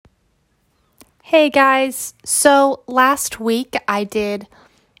Hey guys, so last week I did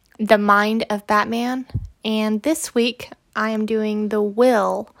the mind of Batman, and this week I am doing the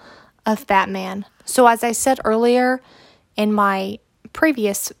will of Batman. So as I said earlier in my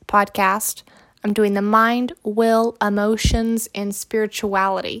previous podcast, I'm doing the mind, will, emotions, and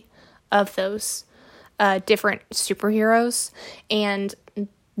spirituality of those different superheroes. And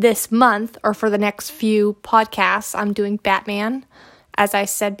this month, or for the next few podcasts, I'm doing Batman, as I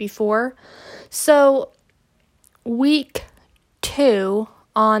said before. So, week 2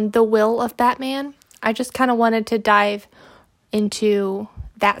 on the will of Batman, I just kind of wanted to dive into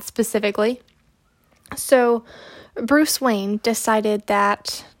that specifically. So, Bruce Wayne decided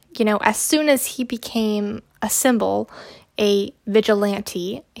that, as soon as he became a symbol, a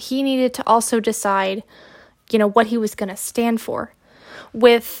vigilante, he needed to also decide, what he was going to stand for.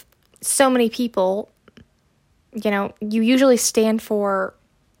 With so many people, you usually stand for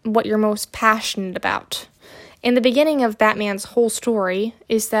what you're most passionate about. And the beginning of Batman's whole story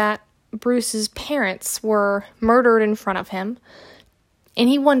is that Bruce's parents were murdered in front of him, and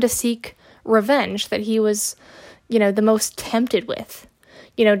he wanted to seek revenge that he was, the most tempted with.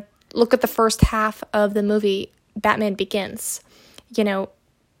 Look at the first half of the movie, Batman Begins.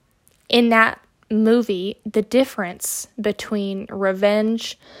 In that movie, the difference between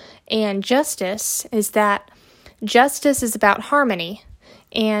revenge and justice is that justice is about harmony,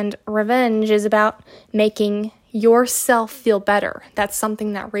 and revenge is about making yourself feel better. That's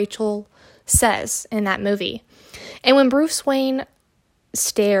something that Rachel says in that movie. And when Bruce Wayne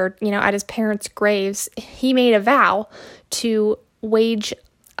stared, at his parents' graves, he made a vow to wage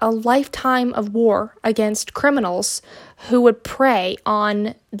a lifetime of war against criminals who would prey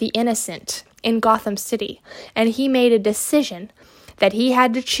on the innocent in Gotham City. And he made a decision that he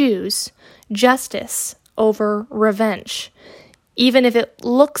had to choose justice over revenge. Even if it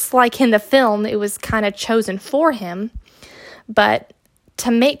looks like in the film it was kind of chosen for him, but to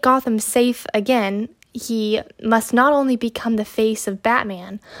make Gotham safe again, he must not only become the face of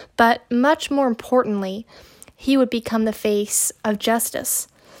Batman, but much more importantly, he would become the face of justice.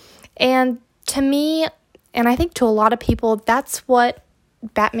 And to me, and I think to a lot of people, that's what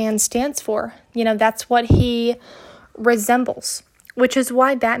Batman stands for. That's what he resembles, which is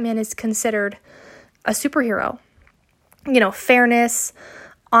why Batman is considered a superhero. Fairness,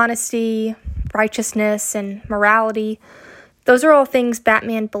 honesty, righteousness, and morality. Those are all things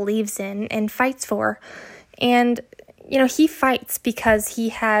Batman believes in and fights for. And, he fights because he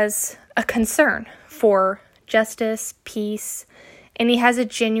has a concern for justice, peace, and he has a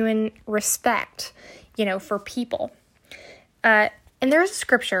genuine respect, for people. And there's a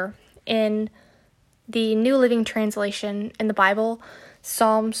scripture in the New Living Translation in the Bible,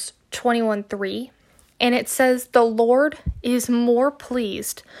 Psalms 21:3. And it says, "The Lord is more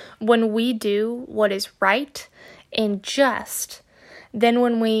pleased when we do what is right and just than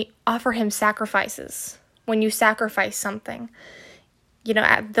when we offer him sacrifices." When you sacrifice something,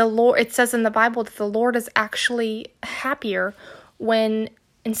 the Lord, it says in the Bible that the Lord is actually happier when,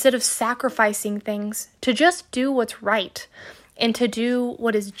 instead of sacrificing things, to just do what's right and to do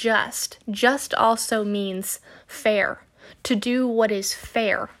what is just. Just also means fair. To do what is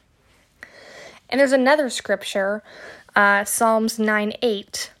fair. And there's another scripture, Psalms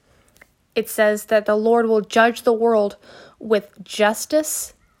 9:8. It says that the Lord will judge the world with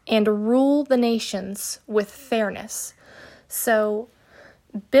justice and rule the nations with fairness. So,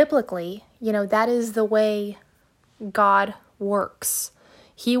 biblically, that is the way God works.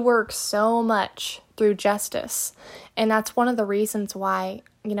 He works so much through justice. And that's one of the reasons why,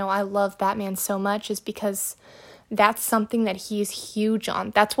 I love Batman so much, is because that's something that he's huge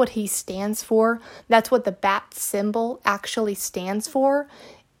on. That's what he stands for. That's what the bat symbol actually stands for,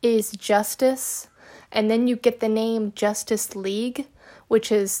 is justice. And then you get the name Justice League,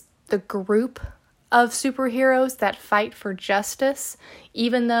 which is the group of superheroes that fight for justice,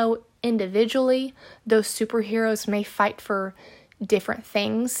 even though individually those superheroes may fight for different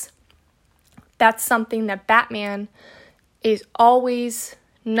things. That's something that Batman is always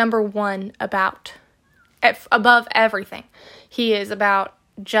number one about. Above everything. He is about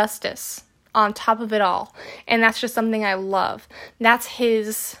justice on top of it all. And that's just something I love. That's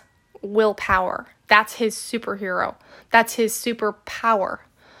his willpower. That's his superhero. That's his superpower.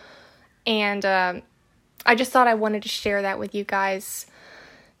 And I just thought I wanted to share that with you guys.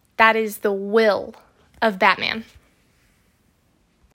 That is the will of Batman.